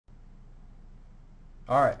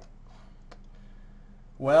All right.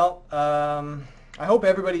 Well, I hope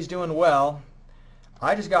everybody's doing well.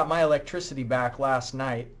 I just got my electricity back last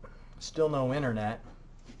night. Still no internet,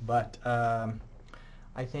 but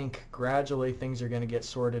I think gradually things are going to get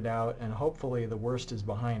sorted out, and hopefully the worst is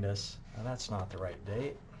behind us. Now, that's not the right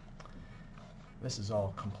date. This is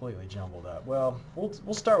all completely jumbled up. Well,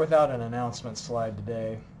 we'll start without an announcement slide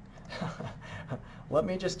today. Let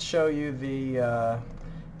me just show you the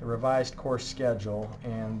revised course schedule,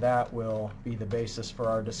 and that will be the basis for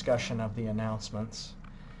our discussion of the announcements.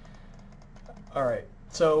 All right,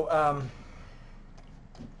 so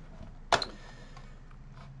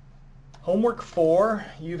homework 4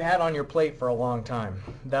 you've had on your plate for a long time.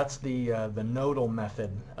 That's the nodal method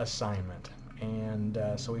assignment. And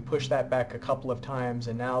so we pushed that back a couple of times,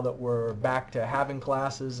 and now that we're back to having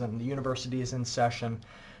classes and the university is in session,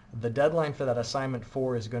 the deadline for that assignment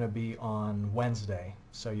 4 is going to be on Wednesday.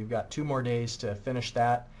 So you've got 2 more days to finish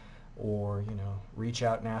that, or reach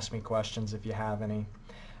out and ask me questions if you have any.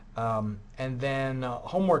 And then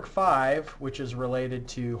homework 5, which is related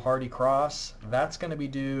to Hardy Cross, that's going to be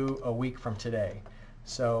due a week from today.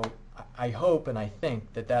 So I hope and I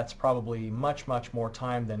think that that's probably much more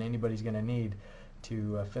time than anybody's going to need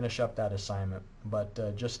to finish up that assignment.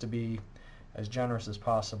 But just to be as generous as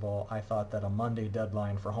possible, I thought that a Monday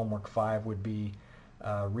deadline for homework 5 would be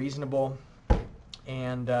reasonable.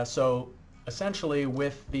 And so essentially,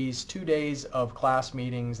 with these 2 days of class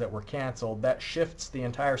meetings that were canceled, that shifts the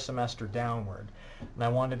entire semester downward. And I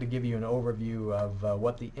wanted to give you an overview of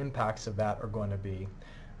what the impacts of that are going to be.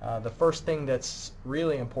 The first thing that's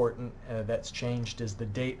really important that's changed is the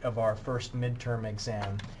date of our first midterm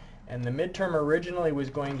exam. And the midterm originally was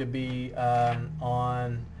going to be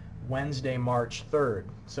on Wednesday, March 3rd.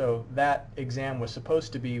 So that exam was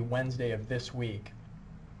supposed to be Wednesday of this week.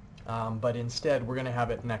 But instead, we're going to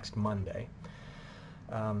have it next Monday.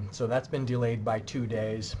 So that's been delayed by 2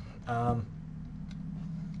 days.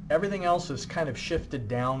 Everything else has kind of shifted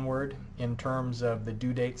downward in terms of the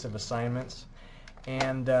due dates of assignments.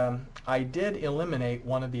 And I did eliminate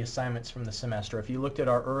one of the assignments from the semester. If you looked at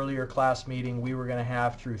our earlier class meeting, we were going to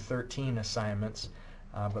have through 13 assignments.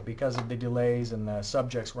 But because of the delays and the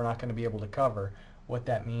subjects we're not going to be able to cover, what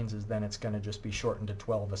that means is then it's going to just be shortened to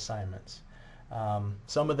 12 assignments.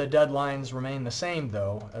 Some of the deadlines remain the same,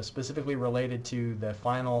 though, specifically related to the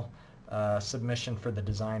final submission for the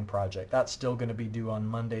design project. That's still going to be due on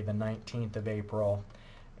Monday, the 19th of April.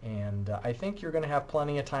 And I think you're going to have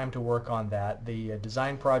plenty of time to work on that. The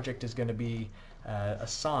design project is going to be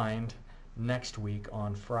assigned next week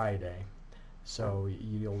on Friday. So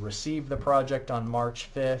you'll receive the project on March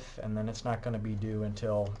 5th, and then it's not going to be due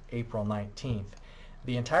until April 19th.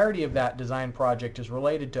 The entirety of that design project is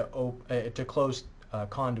related to closed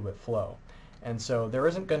conduit flow. And so there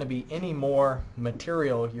isn't going to be any more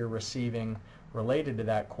material you're receiving related to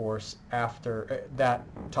that course after that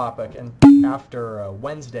topic and after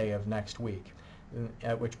Wednesday of next week,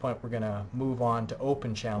 at which point we're going to move on to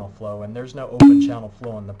open channel flow, and there's no open channel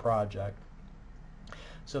flow in the project.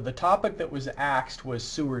 So the topic that was axed was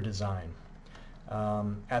sewer design.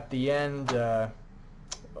 At the end,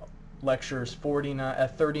 lectures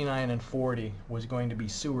 39 and 40 was going to be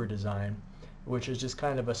sewer design, which is just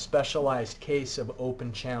kind of a specialized case of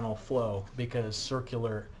open channel flow because of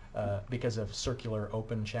circular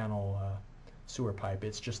open channel sewer pipe.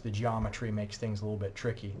 It's just the geometry makes things a little bit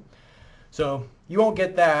tricky. So you won't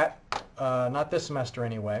get that, not this semester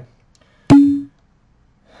anyway.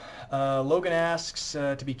 Logan asks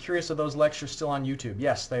to be curious, are those lectures still on YouTube?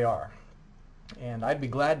 Yes, they are. And I'd be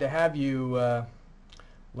glad to have you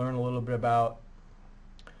learn a little bit about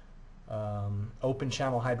open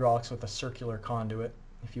channel hydraulics with a circular conduit.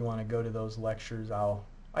 If you want to go to those lectures, I'll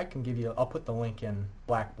put the link in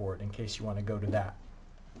Blackboard in case you want to go to that.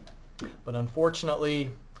 But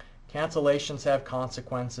unfortunately, cancellations have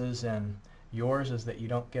consequences, and yours is that you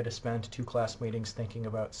don't get to spend 2 class meetings thinking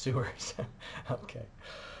about sewers. Okay.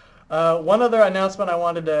 One other announcement I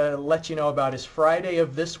wanted to let you know about is Friday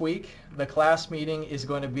of this week, the class meeting is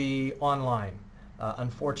going to be online.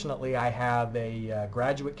 Unfortunately, I have a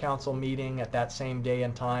graduate council meeting at that same day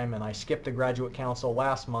and time, and I skipped a graduate council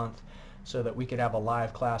last month so that we could have a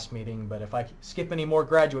live class meeting. But if I skip any more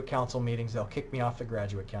graduate council meetings, they'll kick me off the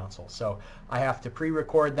graduate council. So I have to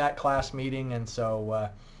pre-record that class meeting, and so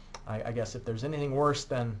I guess if there's anything worse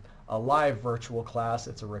than a live virtual class,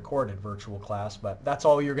 it's a recorded virtual class, but that's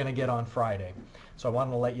all you're going to get on Friday. So I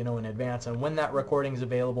wanted to let you know in advance, and when that recording is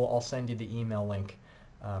available, I'll send you the email link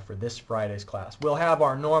for this Friday's class. We'll have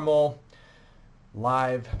our normal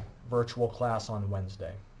live virtual class on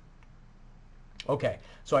Wednesday. Okay,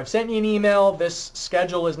 so I've sent you an email. This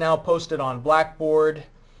schedule is now posted on Blackboard.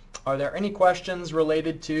 Are there any questions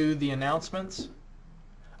related to the announcements?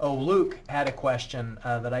 Oh, Luke had a question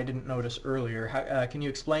that I didn't notice earlier. Can you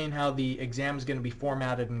explain how the exam is going to be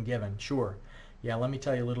formatted and given? Sure. Yeah, let me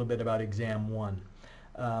tell you a little bit about exam 1.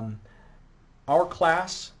 Our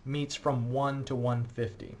class meets from 1 to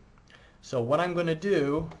 1:50. So what I'm going to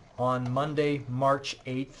do on Monday, March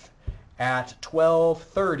 8th at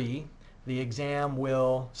 12:30, the exam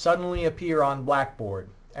will suddenly appear on Blackboard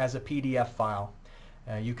as a PDF file.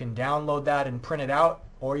 You can download that and print it out,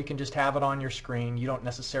 or you can just have it on your screen. You don't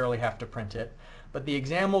necessarily have to print it. But the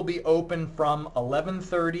exam will be open from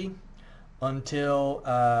 11:30 until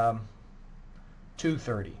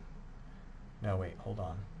 2:30. No, wait, hold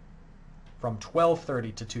on. From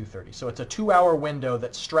 12:30 to 2:30. So it's a 2-hour window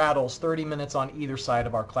that straddles 30 minutes on either side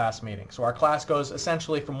of our class meeting. So our class goes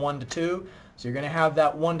essentially from 1 to 2. So you're going to have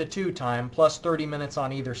that 1 to 2 time plus 30 minutes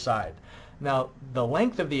on either side. Now, the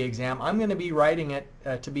length of the exam, I'm going to be writing it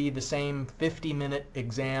to be the same 50-minute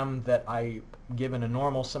exam that I give in a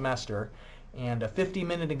normal semester. And a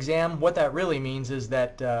 50-minute exam, what that really means is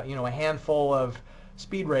that a handful of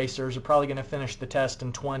speed racers are probably going to finish the test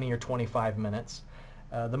in 20 or 25 minutes.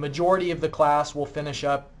 The majority of the class will finish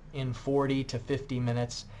up in 40 to 50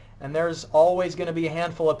 minutes. And there's always going to be a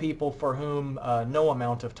handful of people for whom no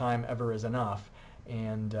amount of time ever is enough.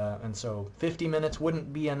 And so 50 minutes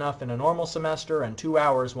wouldn't be enough in a normal semester, and 2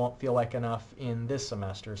 hours won't feel like enough in this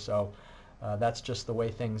semester. So that's just the way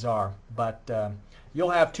things are. But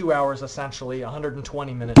you'll have 2 hours, essentially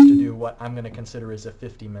 120 minutes to do what I'm going to consider is a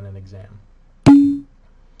 50-minute exam.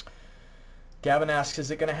 Gavin asks,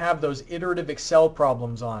 is it going to have those iterative Excel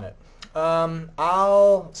problems on it?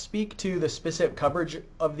 I'll speak to the specific coverage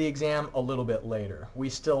of the exam a little bit later. We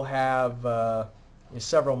still have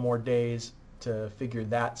several more days to figure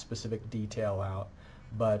that specific detail out.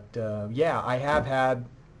 But yeah, I have had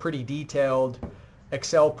pretty detailed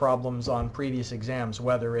Excel problems on previous exams,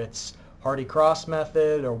 whether it's Hardy-Cross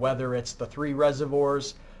method or whether it's the 3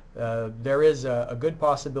 reservoirs. There is a good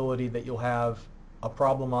possibility that you'll have a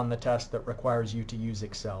problem on the test that requires you to use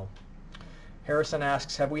Excel. Harrison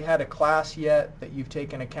asks, have we had a class yet that you've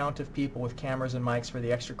taken account of people with cameras and mics for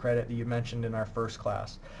the extra credit that you mentioned in our first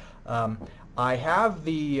class? I have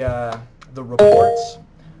the reports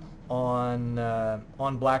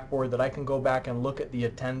on Blackboard that I can go back and look at the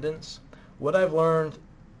attendance. What I've learned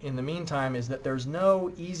in the meantime is that there's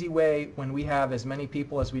no easy way when we have as many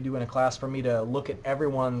people as we do in a class for me to look at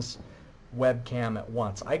everyone's webcam at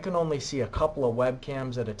once. I can only see a couple of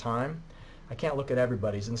webcams at a time. I can't look at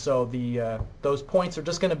everybody's, and so those points are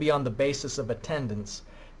just going to be on the basis of attendance.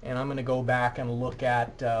 And I'm going to go back and look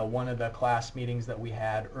at one of the class meetings that we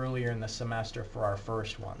had earlier in the semester for our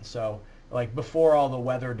first one. So like before all the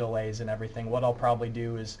weather delays and everything, what I'll probably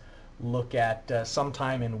do is look at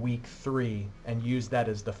sometime in week 3 and use that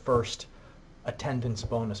as the first attendance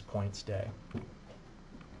bonus points day.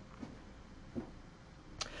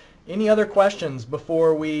 Any other questions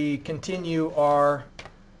before we continue our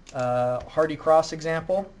Hardy-Cross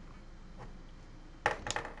example?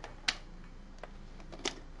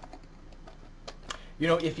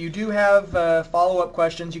 If you do have follow-up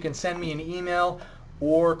questions, you can send me an email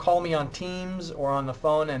or call me on Teams or on the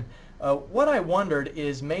phone. And what I wondered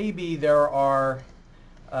is maybe there are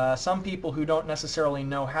some people who don't necessarily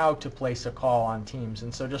know how to place a call on Teams.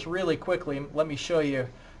 And so just really quickly, let me show you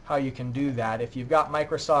how you can do that. If you've got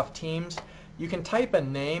Microsoft Teams, you can type a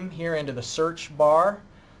name here into the search bar,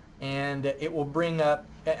 and it will bring up,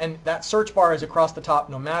 and that search bar is across the top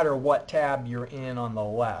no matter what tab you're in on the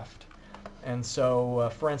left. And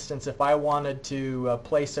so, for instance, if I wanted to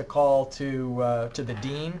place a call to the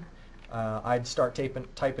dean, I'd start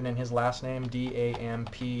typing in his last name,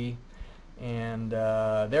 D-A-M-P, and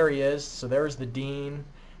there he is. So there's the dean.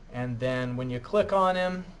 And then when you click on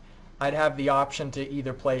him, I'd have the option to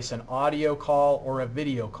either place an audio call or a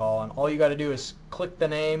video call. And all you got to do is click the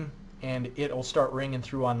name, and it'll start ringing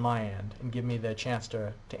through on my end and give me the chance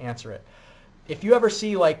to answer it. If you ever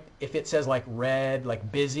see, like, if it says like red,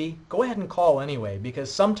 like busy, go ahead and call anyway,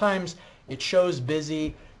 because sometimes it shows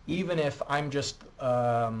busy even if I'm just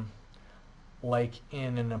like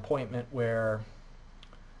in an appointment where,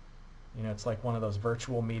 it's like one of those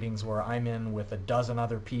virtual meetings where I'm in with a dozen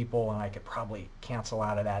other people, and I could probably cancel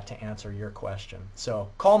out of that to answer your question. So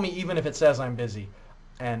call me even if it says I'm busy.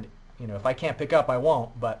 And if I can't pick up, I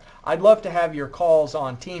won't. But I'd love to have your calls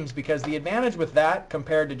on Teams, because the advantage with that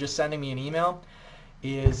compared to just sending me an email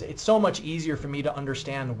is it's so much easier for me to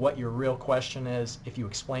understand what your real question is if you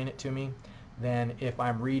explain it to me than if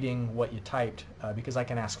I'm reading what you typed, because I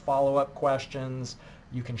can ask follow-up questions.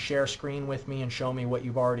 You can share screen with me and show me what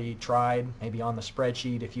you've already tried, maybe on the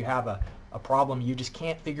spreadsheet. If you have a problem you just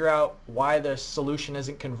can't figure out why the solution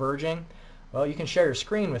isn't converging, well, you can share your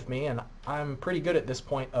screen with me, and I'm pretty good at this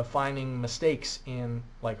point of finding mistakes in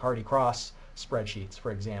like Hardy Cross spreadsheets,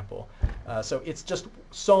 for example. So it's just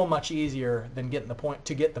so much easier than get the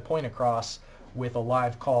point across with a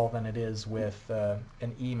live call than it is with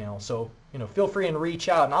an email. So feel free and reach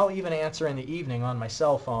out, and I'll even answer in the evening on my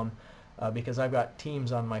cell phone because I've got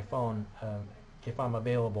Teams on my phone. If I'm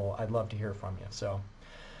available, I'd love to hear from you. So,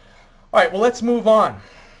 all right, well, let's move on,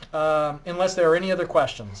 unless there are any other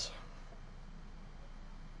questions.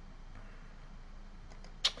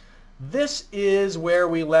 This is where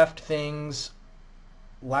we left things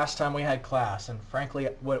last time we had class, and frankly,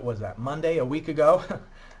 what was that, Monday, a week ago?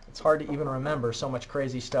 It's hard to even remember, so much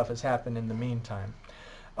crazy stuff has happened in the meantime.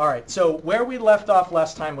 All right, so where we left off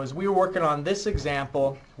last time was we were working on this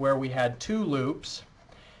example where we had two loops,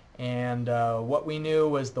 and what we knew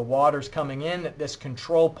was the water's coming in at this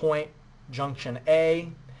control point, junction A,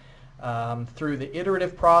 through the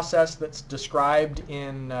iterative process that's described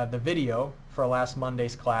in the video for last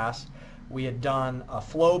Monday's class. We had done a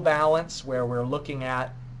flow balance where we're looking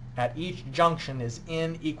at each junction is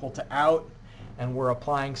in equal to out, and we're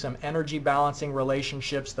applying some energy balancing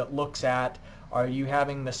relationships that looks at, are you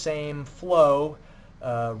having the same flow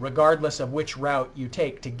regardless of which route you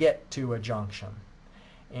take to get to a junction.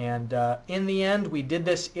 And in the end, we did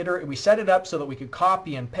this we set it up so that we could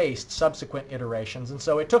copy and paste subsequent iterations. And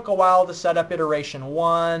so it took a while to set up iteration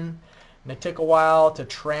 1, and it took a while to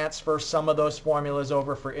transfer some of those formulas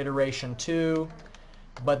over for iteration 2.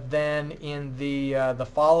 But then in the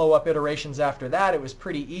follow-up iterations after that, it was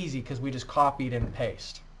pretty easy because we just copied and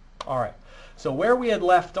pasted. All right. So where we had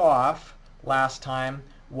left off last time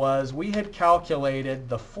was we had calculated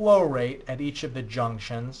the flow rate at each of the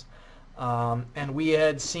junctions. And we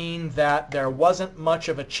had seen that there wasn't much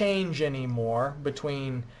of a change anymore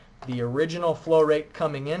between the original flow rate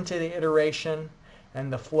coming into the iteration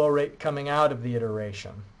and the flow rate coming out of the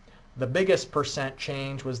iteration. The biggest percent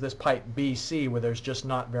change was this pipe BC, where there's just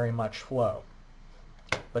not very much flow.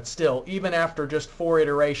 But still, even after just 4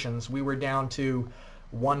 iterations, we were down to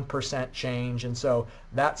 1% change, and so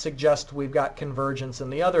that suggests we've got convergence.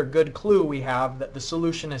 And the other good clue we have that the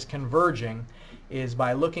solution is converging is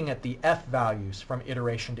by looking at the F values from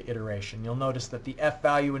iteration to iteration. You'll notice that the F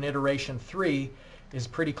value in iteration 3 is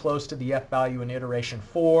pretty close to the F value in iteration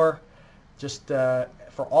 4. Just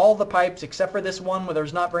for all the pipes except for this one where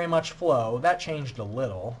there's not very much flow, that changed a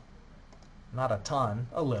little. Not a ton,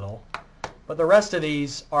 a little. But the rest of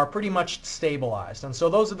these are pretty much stabilized. And so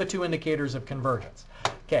those are the two indicators of convergence.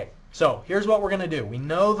 Okay, so here's what we're going to do. We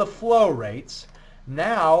know the flow rates.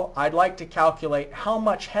 Now I'd like to calculate how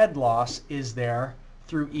much head loss is there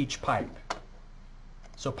through each pipe.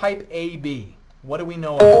 So pipe AB, what do we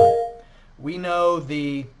know about it? We know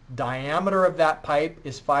the diameter of that pipe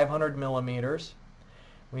is 500 millimeters.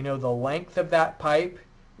 We know the length of that pipe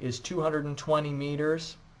is 220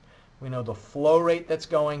 meters. We know the flow rate that's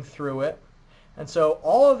going through it. And so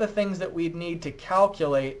all of the things that we'd need to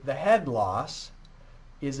calculate the head loss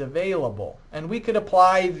is available. And we could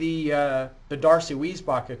apply the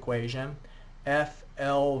Darcy-Weisbach equation,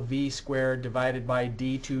 FLV squared divided by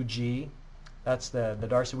D2G. That's the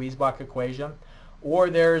Darcy-Weisbach equation. Or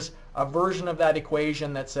there's a version of that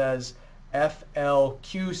equation that says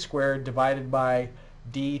FLQ squared divided by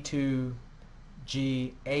D2GA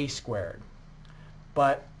squared.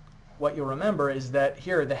 But what you'll remember is that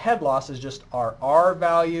here the head loss is just our R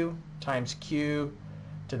value times Q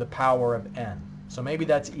to the power of N. So maybe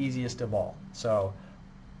that's easiest of all. So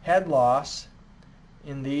head loss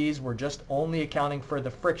in these, we're just only accounting for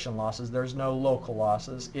the friction losses. There's no local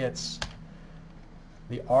losses. It's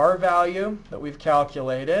the R value that we've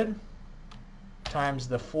calculated times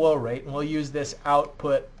the flow rate. And we'll use this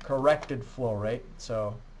output corrected flow rate.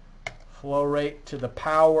 So flow rate to the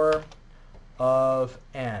power of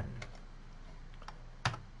N.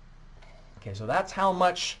 Okay, so that's how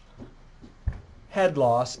much head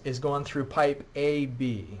loss is going through pipe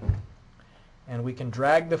AB. And we can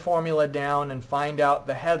drag the formula down and find out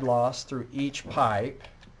the head loss through each pipe.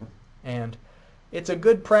 And it's a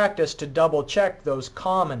good practice to double check those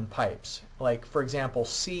common pipes. Like, for example,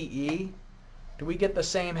 CE. Do we get the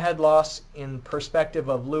same head loss in perspective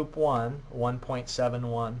of loop 1,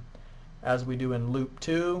 1.71, as we do in loop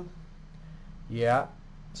 2? Yeah.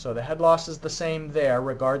 So the head loss is the same there,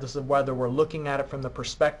 regardless of whether we're looking at it from the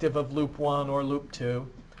perspective of loop 1 or loop 2.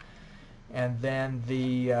 And then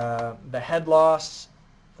the head loss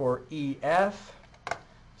for EF,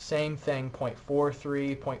 same thing,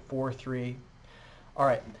 0.43, 0.43. All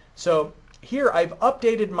right, so here I've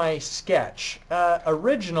updated my sketch.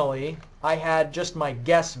 Originally, I had just my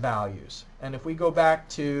guess values. And if we go back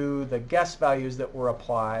to the guess values that were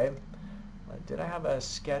applied, did I have a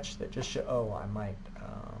sketch that just showed, oh, I might,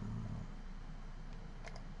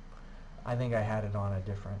 I think I had it on a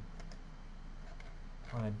different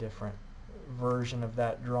version of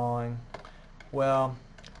that drawing. Well,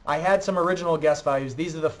 I had some original guess values.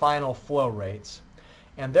 These are the final flow rates.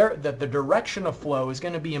 And the direction of flow is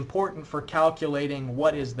going to be important for calculating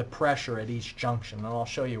what is the pressure at each junction, and I'll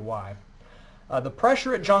show you why. The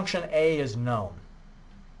pressure at junction A is known.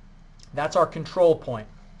 That's our control point.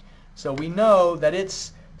 So we know that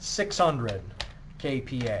it's 600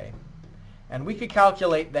 kPa. And we could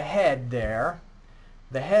calculate the head there.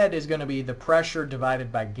 The head is going to be the pressure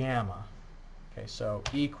divided by gamma. Okay, so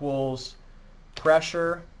equals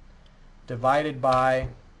pressure divided by,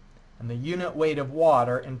 and the unit weight of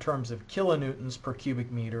water in terms of kilonewtons per cubic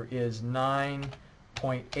meter is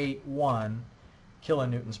 9.81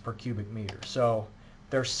 kilonewtons per cubic meter. So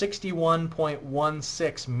there's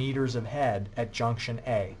 61.16 meters of head at junction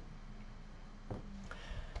A.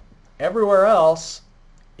 Everywhere else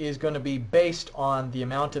is going to be based on the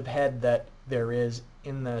amount of head that there is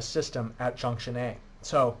in the system at junction A.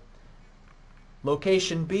 So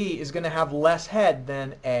location B is going to have less head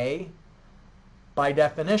than A. By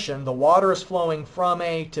definition, the water is flowing from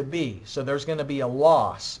A to B, so there's going to be a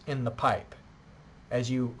loss in the pipe. As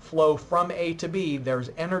you flow from A to B, there's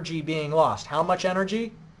energy being lost. How much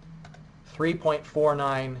energy?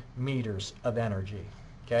 3.49 meters of energy.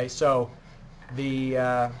 Okay, so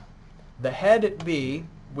the head at B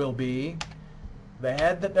will be the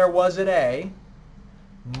head that there was at A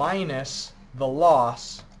minus the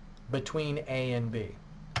loss between A and B.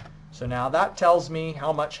 So now that tells me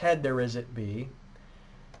how much head there is at B.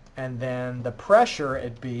 And then the pressure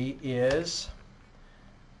at B is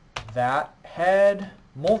that head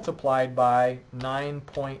multiplied by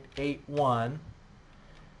 9.81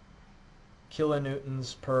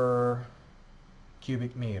 kilonewtons per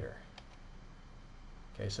cubic meter.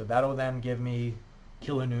 Okay, so that'll then give me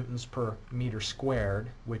kilonewtons per meter squared,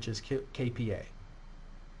 which is kPa.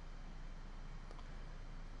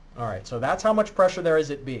 All right, so that's how much pressure there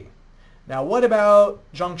is at B. Now what about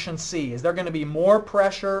junction C? Is there going to be more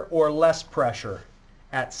pressure or less pressure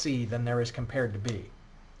at C than there is compared to B?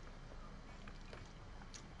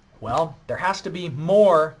 Well, there has to be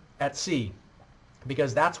more at C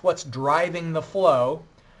because that's what's driving the flow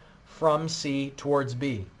from C towards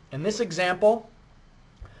B. In this example,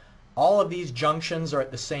 all of these junctions are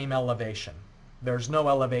at the same elevation. There's no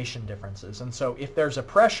elevation differences. And so if there's a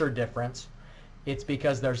pressure difference, it's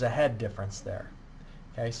because there's a head difference there.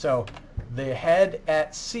 Okay, so the head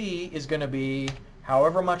at C is going to be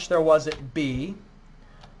however much there was at B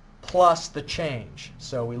plus the change.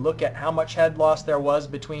 So we look at how much head loss there was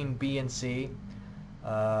between B and C.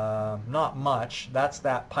 Not much. That's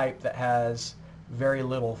that pipe that has very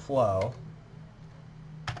little flow.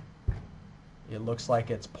 It looks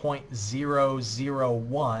like it's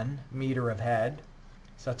 0.001 meter of head.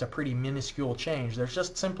 So that's a pretty minuscule change. There's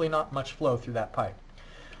just simply not much flow through that pipe.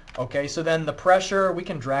 Okay, so then the pressure, we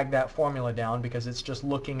can drag that formula down because it's just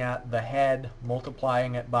looking at the head,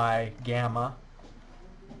 multiplying it by gamma.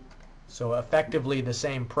 So effectively the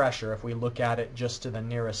same pressure if we look at it just to the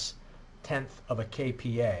nearest tenth of a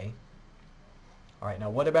kPa. All right, now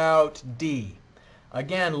what about D?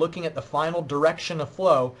 Again, looking at the final direction of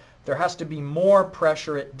flow, there has to be more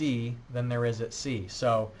pressure at D than there is at C.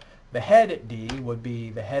 So the head at D would be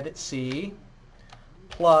the head at C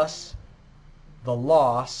plus the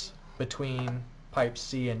loss between pipes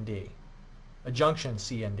C and D, a junction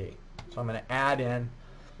C and D. So I'm going to add in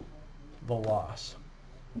the loss.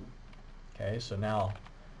 Okay, so now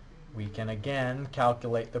we can again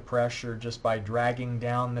calculate the pressure just by dragging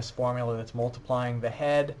down this formula that's multiplying the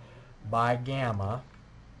head by gamma.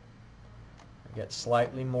 I get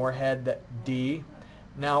slightly more head at D.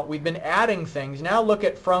 Now we've been adding things. Now look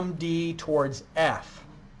at from D towards F.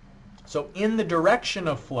 So in the direction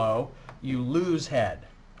of flow, you lose head.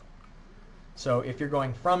 So if you're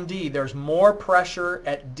going from D, there's more pressure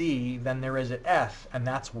at D than there is at F, and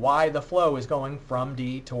that's why the flow is going from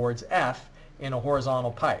D towards F in a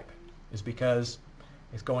horizontal pipe, is because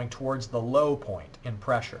it's going towards the low point in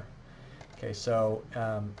pressure. Okay, so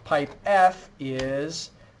pipe F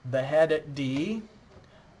is the head at D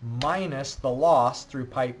minus the loss through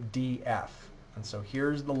pipe DF. And so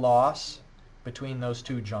here's the loss between those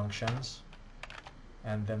two junctions.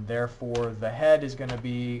 And then therefore the head is going to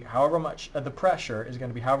be however much, the pressure is going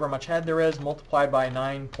to be however much head there is multiplied by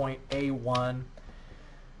 9.81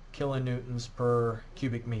 kilonewtons per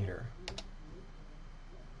cubic meter.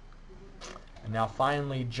 And now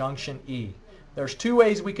finally junction E. There's two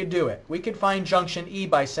ways we could do it. We could find junction E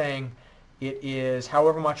by saying it is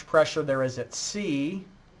however much pressure there is at C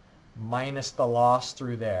minus the loss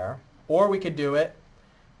through there. Or we could do it,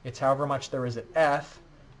 it's however much there is at F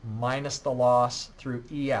minus the loss through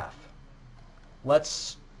EF.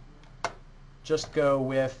 Let's just go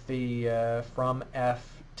with the from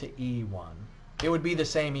F to E one. It would be the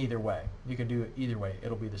same either way. You can do it either way.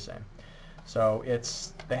 It'll be the same. So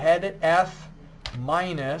it's the head at F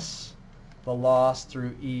minus the loss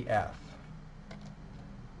through EF.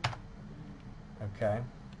 Okay.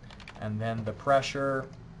 And then the pressure,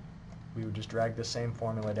 we would just drag the same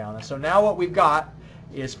formula down. And so now what we've got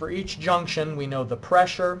is for each junction, we know the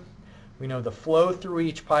pressure, we know the flow through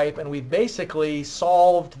each pipe, and we've basically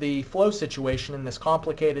solved the flow situation in this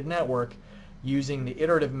complicated network using the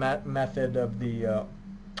iterative method of the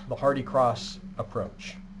Hardy-Cross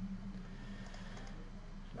approach.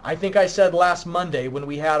 I think I said last Monday when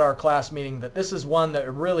we had our class meeting that this is one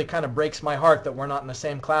that really kind of breaks my heart that we're not in the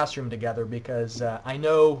same classroom together, because I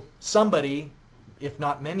know somebody, if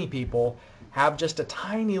not many people, have just a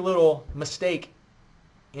tiny little mistake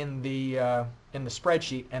in the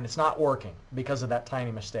spreadsheet, and it's not working because of that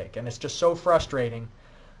tiny mistake. And it's just so frustrating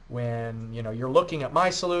when you're looking at my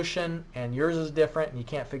solution and yours is different and you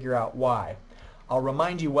can't figure out why. I'll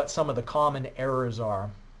remind you what some of the common errors are.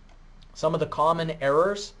 Some of the common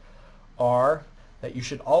errors are that you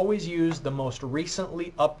should always use the most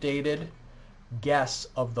recently updated guess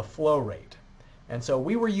of the flow rate. And so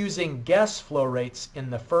we were using guess flow rates in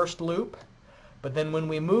the first loop, but then when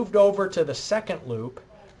we moved over to the second loop,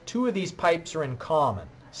 two of these pipes are in common,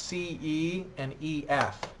 CE and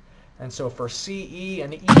EF. And so for CE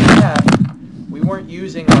and EF, we weren't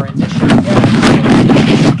using our initial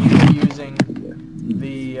guess, we were using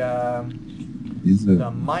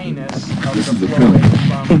the minus of the flow rate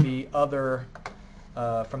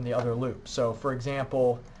from the other loop. So for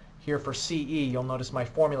example, here for CE, you'll notice my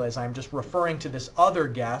formula is I'm just referring to this other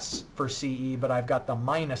guess for CE, but I've got the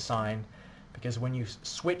minus sign because when you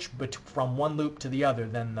switch from one loop to the other,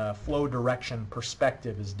 then the flow direction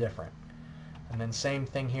perspective is different. And then same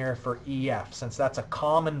thing here for EF. Since that's a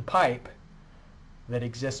common pipe that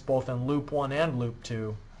exists both in loop 1 and loop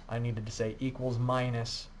 2, I needed to say equals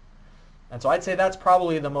minus. And so I'd say that's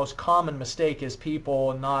probably the most common mistake, is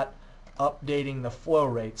people not updating the flow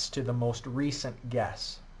rates to the most recent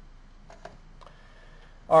guess.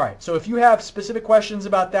 All right, so if you have specific questions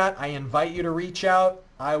about that, I invite you to reach out.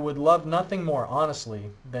 I would love nothing more, honestly,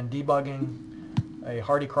 than debugging a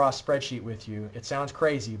Hardy-Cross spreadsheet with you. It sounds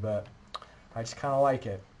crazy, but I just kind of like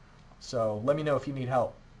it. So let me know if you need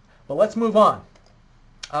help. But let's move on.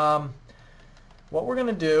 What we're going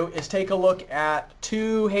to do is take a look at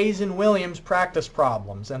two Hazen-Williams practice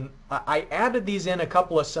problems. And I added these in a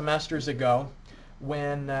couple of semesters ago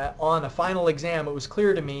when on a final exam it was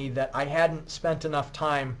clear to me that I hadn't spent enough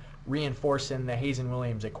time reinforcing the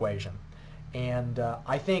Hazen-Williams equation. And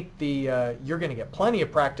I think you're going to get plenty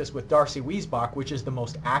of practice with Darcy-Weisbach, which is the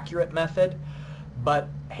most accurate method. But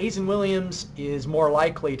Hazen-Williams is more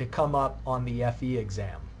likely to come up on the FE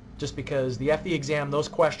exam, just because the FE exam, those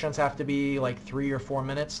questions have to be like 3 or 4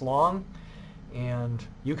 minutes long, and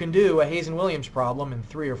you can do a Hazen-Williams problem in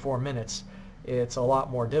 3 or 4 minutes. It's a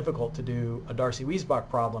lot more difficult to do a Darcy-Weisbach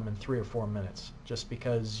problem in 3 or 4 minutes, just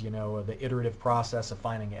because, of the iterative process of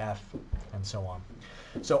finding F and so on.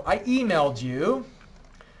 So I emailed you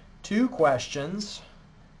 2 questions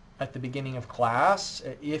at the beginning of class.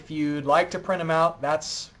 If you'd like to print them out,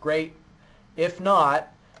 that's great. If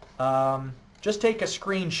not, just take a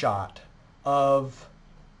screenshot of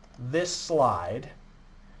this slide.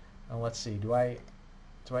 Now let's see, do I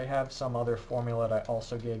have some other formula that I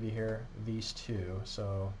also gave you here? These two.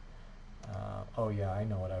 So, oh yeah, I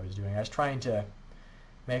know what I was doing. I was trying to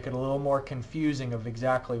make it a little more confusing of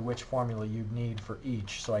exactly which formula you'd need for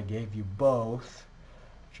each. So I gave you both,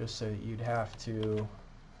 just so that you'd have to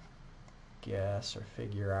guess or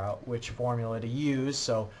figure out which formula to use.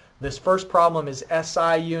 So this first problem is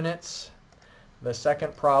SI units. The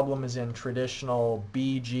second problem is in traditional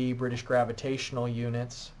BG, British gravitational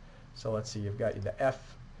units. So let's see, you've got the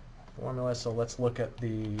F formula, so let's look at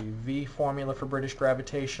the V formula for British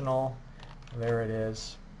gravitational. There it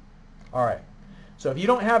is. All right, so if you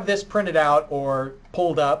don't have this printed out or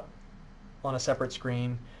pulled up on a separate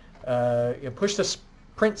screen, you push the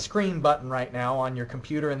print screen button right now on your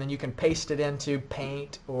computer, and then you can paste it into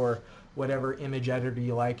Paint or whatever image editor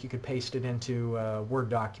you like. You could paste it into a Word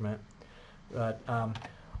document. But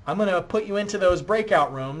I'm going to put you into those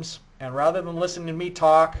breakout rooms, and rather than listening to me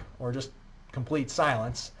talk or just complete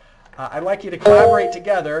silence, I'd like you to collaborate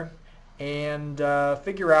together and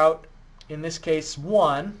figure out in this case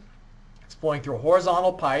 1, it's flowing through a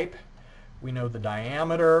horizontal pipe. We know the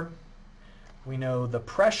diameter. We know the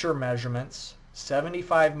pressure measurements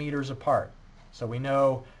 75 meters apart. So we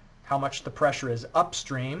know how much the pressure is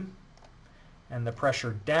upstream and the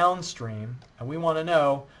pressure downstream. And we want to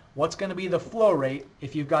know what's going to be the flow rate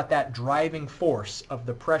if you've got that driving force of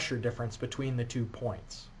the pressure difference between the 2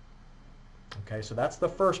 points. Okay, so that's the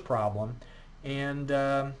first problem. And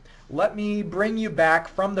let me bring you back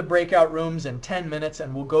from the breakout rooms in 10 minutes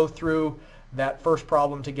and we'll go through that first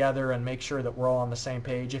problem together and make sure that we're all on the same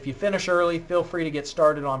page. If you finish early, feel free to get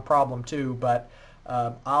started on problem 2, but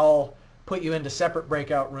I'll put you into separate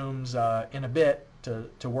breakout rooms in a bit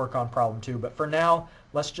to work on problem 2. But for now,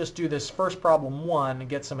 let's just do this first problem 1 and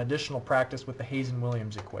get some additional practice with the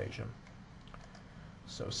Hazen-Williams equation.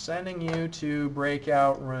 So sending you to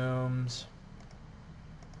breakout rooms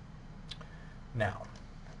now.